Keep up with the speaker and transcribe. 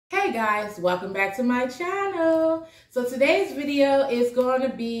Hey guys, welcome back to my channel. So today's video is going to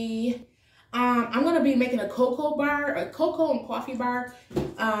be, I'm going to be making a cocoa bar, a cocoa and coffee bar.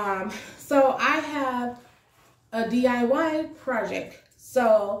 So I have a DIY project.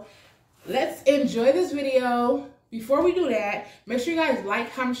 So let's enjoy this video. Before we do that, make sure you guys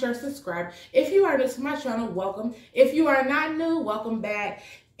like, comment, share, subscribe. If you are new to my channel, welcome. If you are not new, welcome back.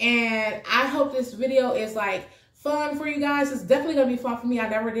 And I hope this video is like fun for you guys. It's definitely gonna be fun for me. I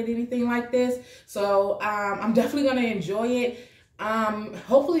never did anything like this, so I'm definitely gonna enjoy it.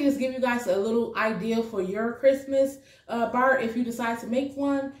 Hopefully this gives you guys a little idea for your Christmas bar if you decide to make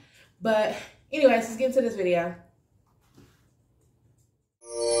one. But anyways, let's get into this video.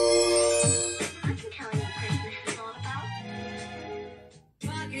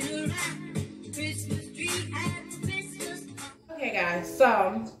 Okay guys,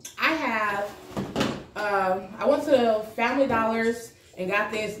 so I have I went to Family Dollars and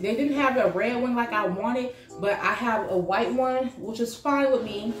got this. They didn't have a red one like I wanted, but I have a white one, which is fine with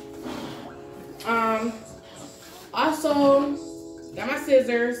me. Also got my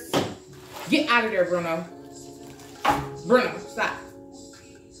scissors. Get out of there, Bruno. Bruno, stop.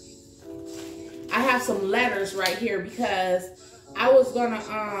 I have some letters right here because I was gonna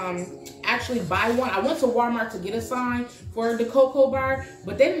actually buy one. I went to Walmart to get a sign for the cocoa bar,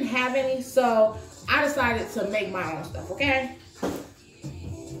 but they didn't have any, so I decided to make my own stuff, okay?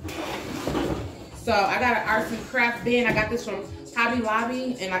 So I got an arts and craft bin. I got this from Hobby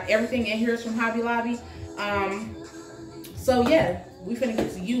Lobby, and everything in here is from Hobby Lobby. So yeah, we finna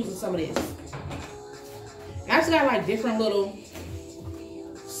get to using some of this. And I just got like different little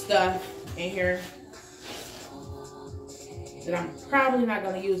stuff in here that I'm probably not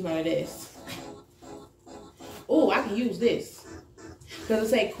gonna use none of this. Oh, I can use this. Because it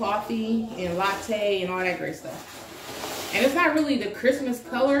say coffee and latte and all that great stuff. And it's not really the Christmas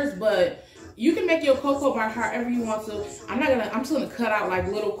colors, but you can make your cocoa bar however you want to. I'm just gonna cut out like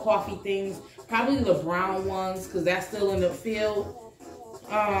little coffee things, probably the brown ones, because that's still in the field.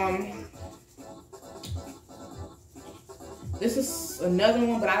 This is another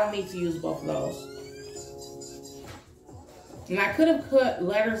one, but I don't need to use both of those. And I could have cut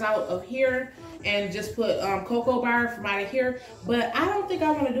letters out of here and just put cocoa bar from out of here, but I don't think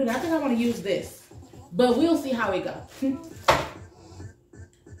I want to do that. I think I want to use this, but we'll see how it goes.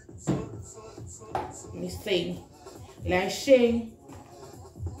 Let me see. Let's see.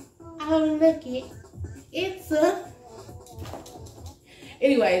 Oh, look it. It's a...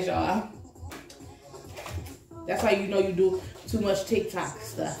 Anyways, y'all. That's how you know you do too much TikTok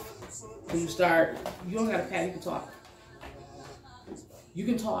stuff. When you start, you don't gotta pat, you can talk. You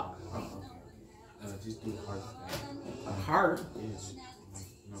can talk. Just do heart. Heart?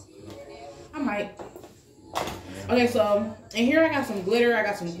 I might. Okay, so in here I got some glitter, I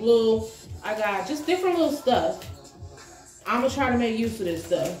got some glue, I got just different little stuff. I'm gonna try to make use of this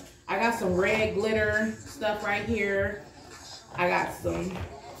stuff. I got some red glitter stuff right here. I got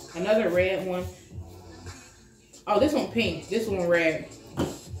another red one. Oh, this one pink, this one red.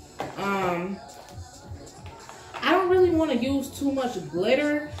 I don't really want to use too much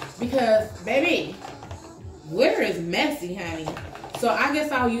glitter because, baby, glitter is messy, honey. So I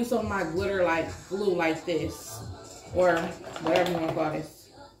guess I'll use some of my glitter like glue like this, or whatever you want to call this.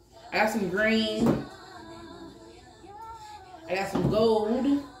 I got some green. I got some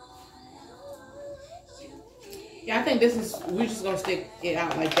gold. Yeah, I think this is, we're just going to stick it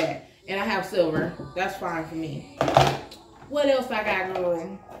out like that. And I have silver. That's fine for me. What else I got,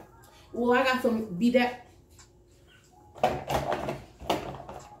 girl? Well, I got some that.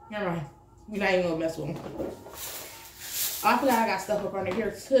 Never mind. We're not even gonna mess with them. I forgot I got stuff up under here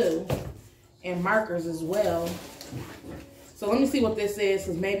too. And markers as well. So let me see what this is,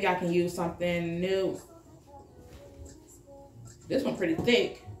 because maybe I can use something new. This one's pretty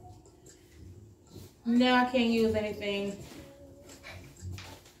thick. No, I can't use anything.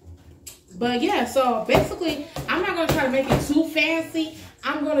 But yeah, so basically, I'm not gonna try to make it too fancy.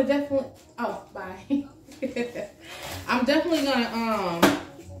 I'm gonna definitely, oh, bye. I'm definitely gonna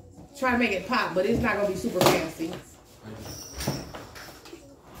try to make it pop, but it's not gonna be super fancy.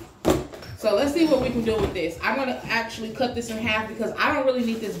 So let's see what we can do with this. I'm gonna actually cut this in half because I don't really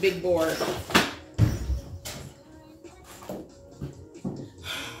need this big board.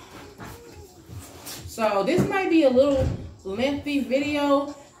 So this might be a little lengthy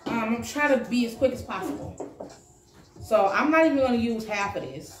video. I'm trying to be as quick as possible. So I'm not even gonna use half of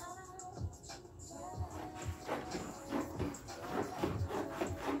this.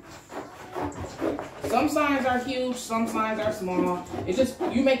 Some signs are huge, some signs are small. It's just,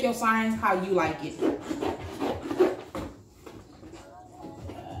 you make your signs how you like it.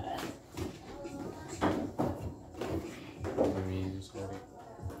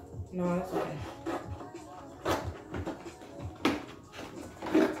 No, that's okay.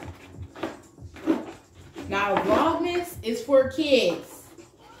 Now, Vlogmas is for kids.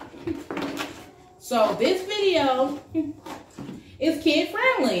 So this video is kid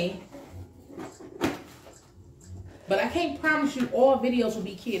friendly. But I can't promise you all videos will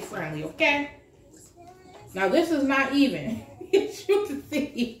be kid friendly, okay? Now this is not even. You can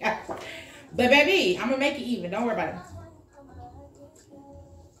see. But baby, I'm gonna make it even. Don't worry about it.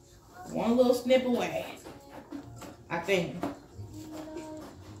 One little snip away. I think.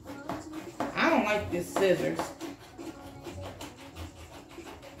 I don't like this scissors.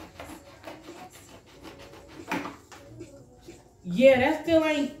 Yeah, that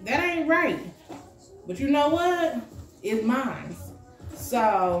ain't right. But you know what? It's mine.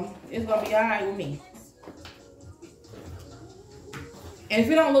 So it's gonna be alright with me. And if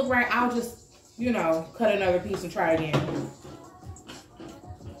it don't look right, I'll just, you know, cut another piece and try again.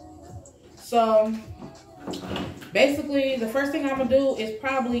 So basically, the first thing I'm gonna do is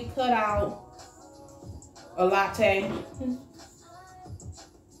probably cut out a latte.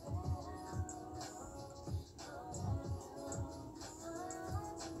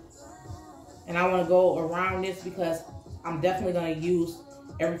 And I want to go around this because I'm definitely going to use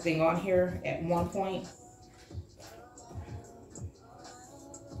everything on here at one point.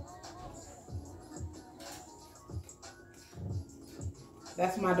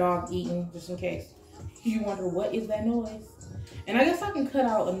 That's my dog eating, just in case you wonder what is that noise. And I guess I can cut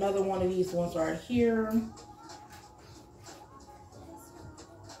out another one of these ones right here.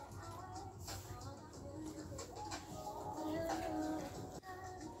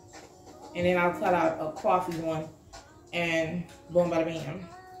 And then I'll cut out a coffee one and boom, bada bam.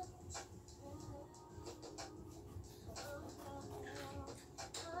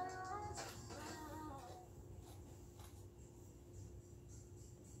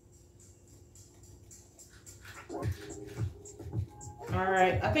 All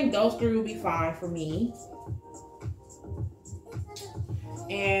right, I think those three will be fine for me.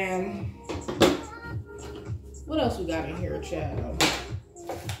 And what else we got in here, child?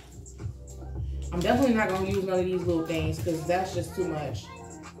 I'm definitely not going to use none of these little things because that's just too much.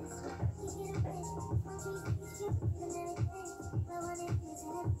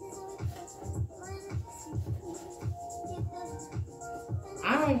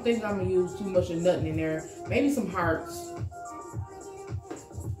 I don't think I'm going to use too much of nothing in there. Maybe some hearts.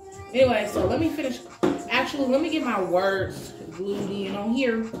 Anyway, so let me finish. Actually, let me get my words glued in on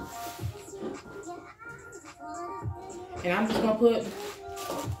here. And I'm just going to put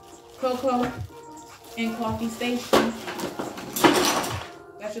Coco and Coffee Station.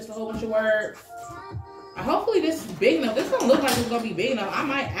 That's just a whole bunch of words. Hopefully this is big enough. This don't look like it's gonna be big enough. I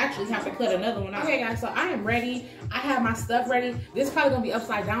might actually have to cut another one out. Okay guys, so I am ready. I have my stuff ready. This is probably gonna be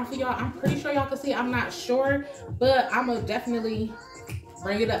upside down for y'all. I'm pretty sure y'all can see. I'm not sure, but I'm gonna definitely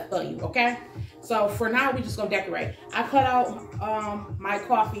bring it up for you, okay? So for now, we just gonna decorate. I cut out my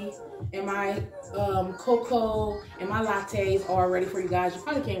coffee and my cocoa and my lattes all ready for you guys. You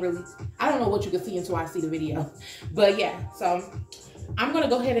probably can't really, I don't know what you can see until I see the video. But yeah, so I'm gonna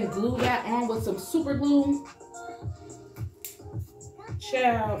go ahead and glue that on with some super glue.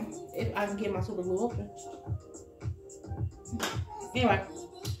 Child, if I can get my super glue open. Anyway,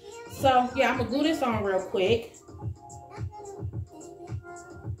 so yeah, I'm gonna glue this on real quick.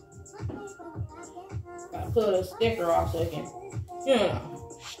 I put a sticker off so it can, you know,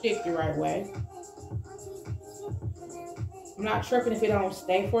 stick the right way. I'm not tripping if it don't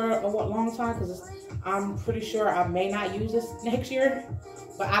stay for a long time because I'm pretty sure I may not use this next year,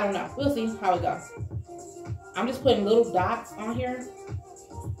 but I don't know. We'll see how it goes. I'm just putting little dots on here.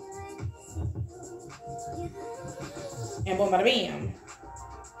 And boom, bada bam.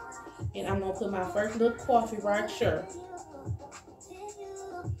 And I'm gonna put my first little coffee right here.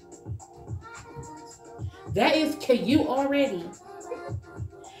 That is cute already.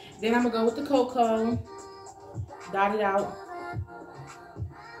 Then I'm gonna go with the cocoa, dot it out.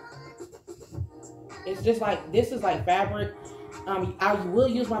 It's just like, this is like fabric. I will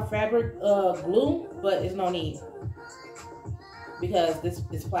use my fabric glue, but it's no need because this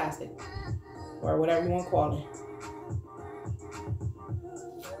is plastic or whatever you want to call it.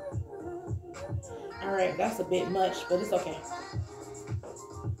 All right, that's a bit much, but it's okay.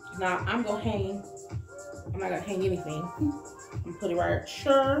 Now I'm gonna hang. I'm not gonna hang anything. I'm gonna put it right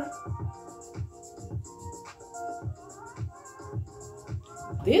here.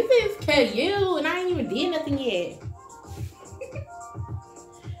 This is cute, and I ain't even did nothing yet.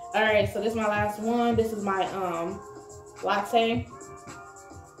 All right, so this is my last one. This is my latte,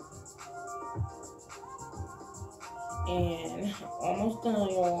 and almost done,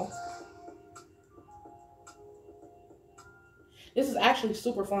 y'all. This is actually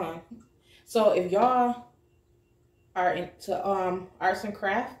super fun. So if y'all are into arts and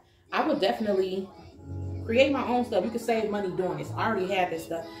craft, I would definitely create my own stuff. You can save money doing this. I already had this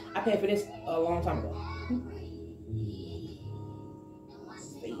stuff. I paid for this a long time ago.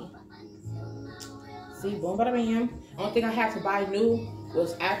 See, boom, bada bam. Only thing I had to buy new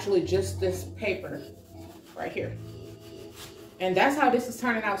was actually just this paper right here. And that's how this is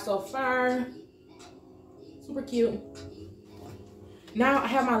turning out so far. Super cute. Now I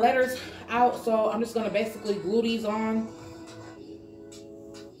have my letters out, so I'm just gonna basically glue these on.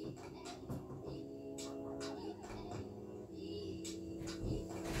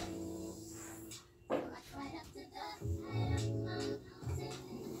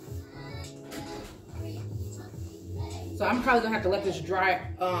 So I'm probably gonna have to let this dry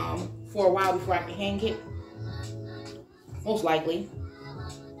for a while before I can hang it. Most likely.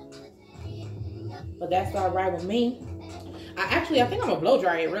 But that's all right with me. I think I'm gonna blow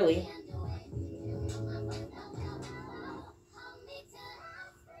dry it really.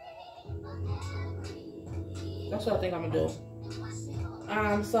 That's what I think I'm gonna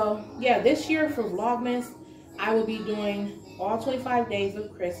do. So yeah, this year for Vlogmas, I will be doing all 25 days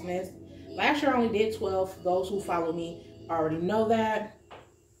of Christmas. Last year I only did 12. Those who follow me already know that.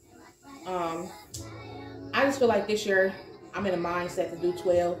 I just feel like this year I'm in a mindset to do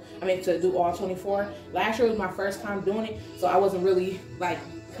 12. I mean, to do all 24. Last year was my first time doing it, so I wasn't really like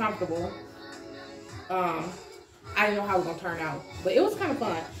comfortable. I didn't know how it was gonna turn out, but it was kind of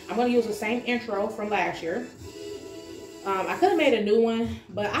fun. I'm gonna use the same intro from last year. I could have made a new one,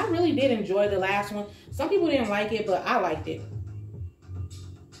 but I really did enjoy the last one. Some people didn't like it, but I liked it.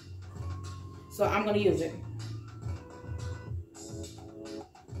 So I'm gonna use it.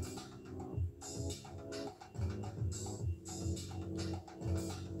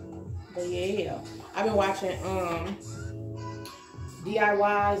 But yeah, I've been watching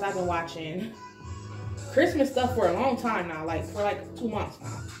DIYs. I've been watching Christmas stuff for a long time now, like for like 2 months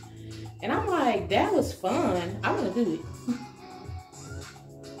now. And I'm like, that was fun. I want to do it.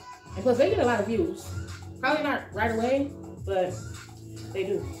 And plus, they get a lot of views. Probably not right away, but they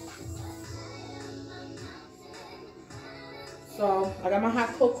do. So I got my hot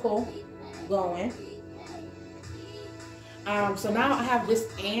cocoa going. So now I have this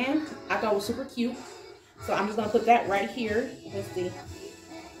and I thought it was super cute. So I'm just gonna put that right here. Let's see.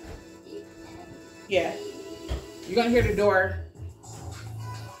 Yeah. You're gonna hear the door.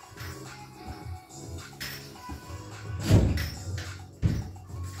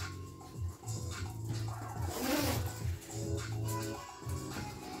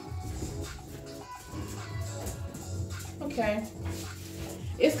 Okay.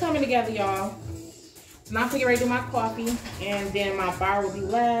 It's coming together, y'all. So now I'm gonna get ready to do my coffee, and then my bar will be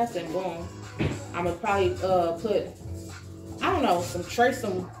last, and boom. I'm gonna probably put, I don't know,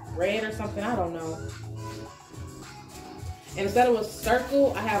 some red or something, I don't know. And instead of a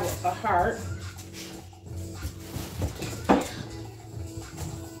circle, I have a heart.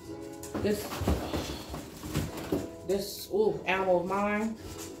 This animal of mine,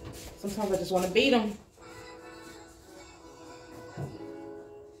 sometimes I just want to beat him.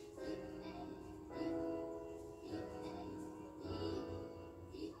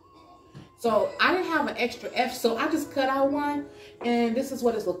 So I didn't have an extra F, so I just cut out one, and this is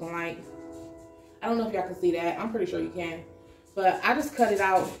what it's looking like. I don't know if y'all can see that. I'm pretty sure you can. But I just cut it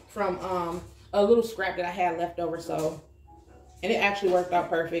out from a little scrap that I had left over, so, and it actually worked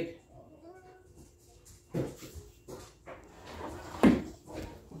out perfect.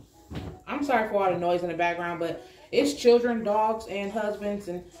 I'm sorry for all the noise in the background, but it's children, dogs, and husbands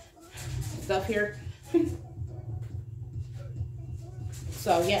and stuff here.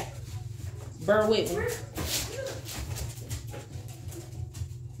 So yeah. Bear with me.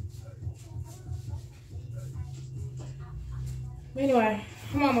 Anyway,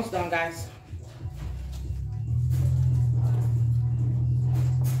 I'm almost done, guys.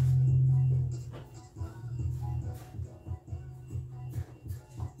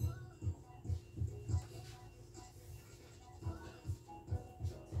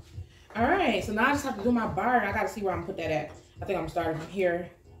 All right, so now I just have to do my bar, and I gotta see where I'm gonna put that at. I think I'm starting from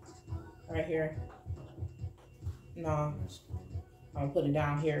here. Right here. No, I'm gonna put it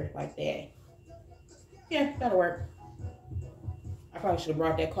down here like that. Yeah, that'll work. I probably should have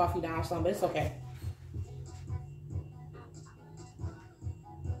brought that coffee down some, but it's okay.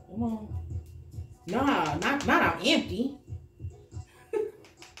 Come on. Nah, not I'm empty.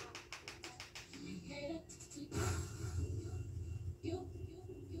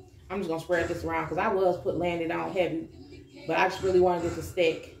 I'm just gonna spread this around because I was laying it down heavy, but I just really wanted it to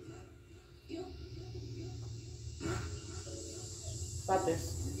stick.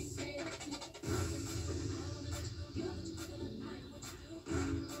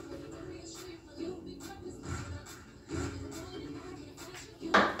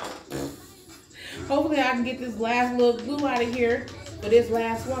 hopefully I can get this last little glue out of here for this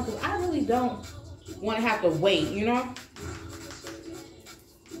last one, because I really don't want to have to wait, you know?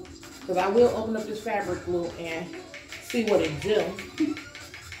 Because I will open up this fabric glue and see what it do. Do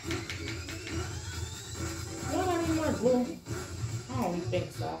I got any more glue? I don't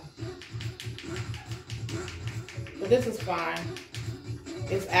think so. But this is fine.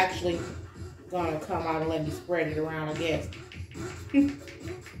 It's actually gonna come out and let me spread it around, I guess.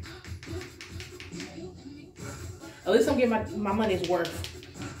 At least I'm getting my money's worth.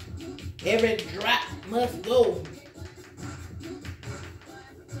 Every drop must go.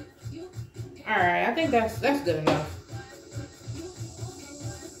 Alright, I think that's good enough.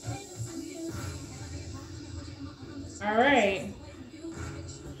 Alright.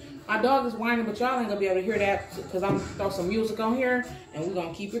 My dog is whining, but y'all ain't gonna be able to hear that because I'm gonna throw some music on here and we're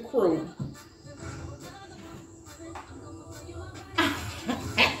gonna keep it crude.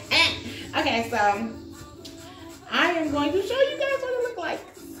 Okay, so I am going to show you guys what it looks like.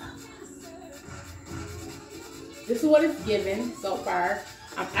 This is what it's given so far.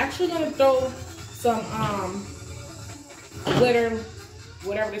 I'm actually gonna throw some glitter,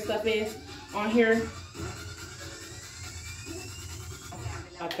 whatever this stuff is, on here.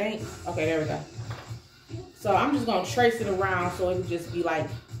 I think. Okay, there we go. So I'm just gonna trace it around so it can just be like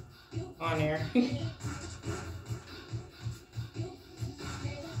on there.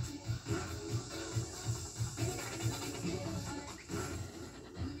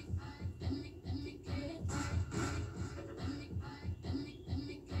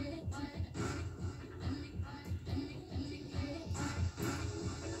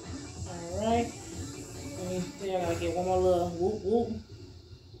 Alright. Let me see, I gotta get one more little whoop whoop.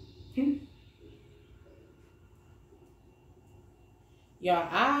 Y'all,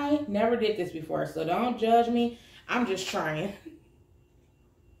 I never did this before, so don't judge me. I'm just trying.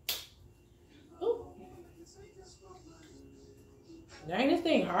 Ooh. Dang, this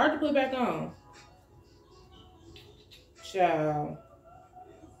thing hard to put back on. Child.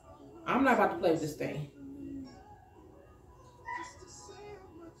 I'm not about to play with this thing.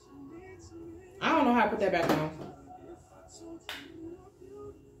 I don't know how to put that back on.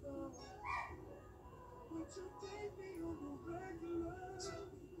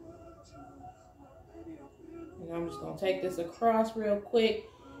 And I'm just going to take this across real quick.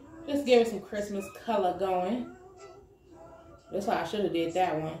 Just give it some Christmas color going. That's why I should have did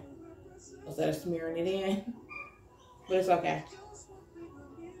that one instead of smearing it in. But it's okay.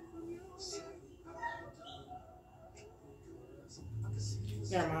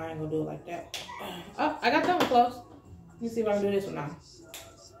 Never mind, I ain't going to do it like that. Oh, I got that one close. Let me see if I can do this one now.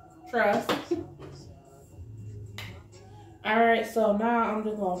 Trust. Alright, so now I'm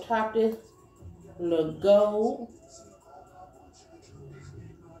just going to top this little gold.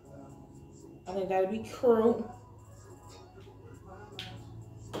 I think that'll be true.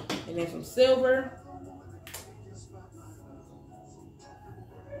 And then some silver.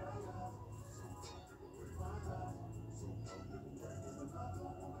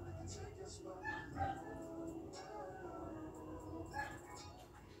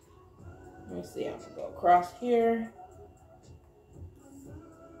 Let me see, I'm gonna go across here.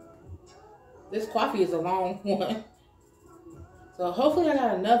 This coffee is a long one. So hopefully I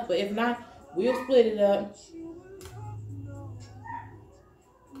got enough, but if not, we'll split it up.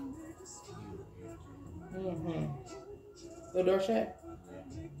 The door shut?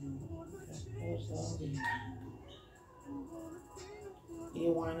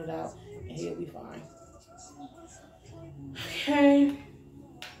 He'll wind it out and he'll be fine. Okay.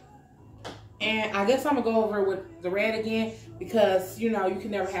 And I guess I'm gonna go over with the red again because, you know, you can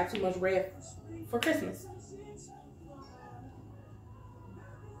never have too much red for Christmas.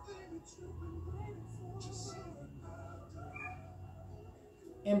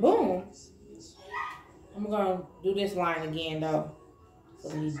 And boom. I'm gonna do this line again though, so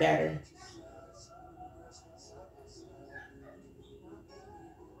it'll be better.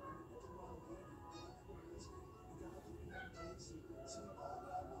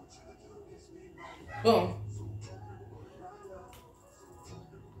 Boom.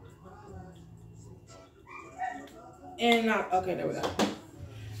 And okay, there we go.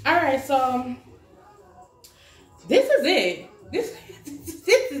 All right, so this is it. This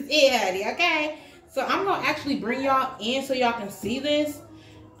is it, honey. Okay. So I'm gonna actually bring y'all in so y'all can see this.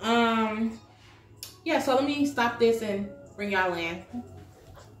 Yeah, so let me stop this and bring y'all in.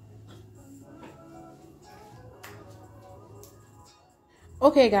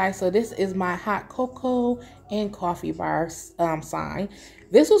 Okay guys, so this is my hot cocoa and coffee bar sign.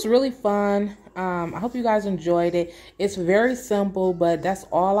 This was really fun. I hope you guys enjoyed it. It's very simple, but that's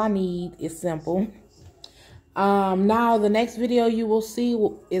all I need is simple. Now the next video you will see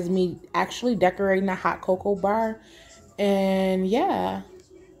is me actually decorating a hot cocoa bar. And yeah,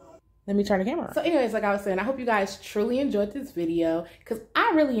 let me turn the camera on. So anyways, like I was saying, I hope you guys truly enjoyed this video, because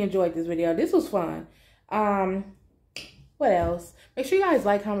I really enjoyed this video. This was fun. What else? Make sure you guys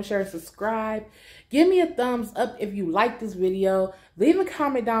like, comment, share, and subscribe. Give me a thumbs up if you like this video. Leave a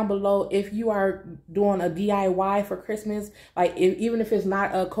comment down below if you are doing a DIY for Christmas. Like, even if it's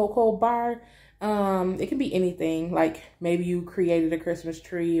not a cocoa bar, it can be anything. Like, maybe you created a Christmas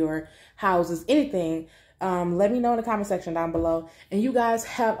tree or houses, anything. Let me know in the comment section down below. And you guys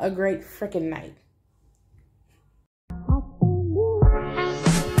have a great freaking night.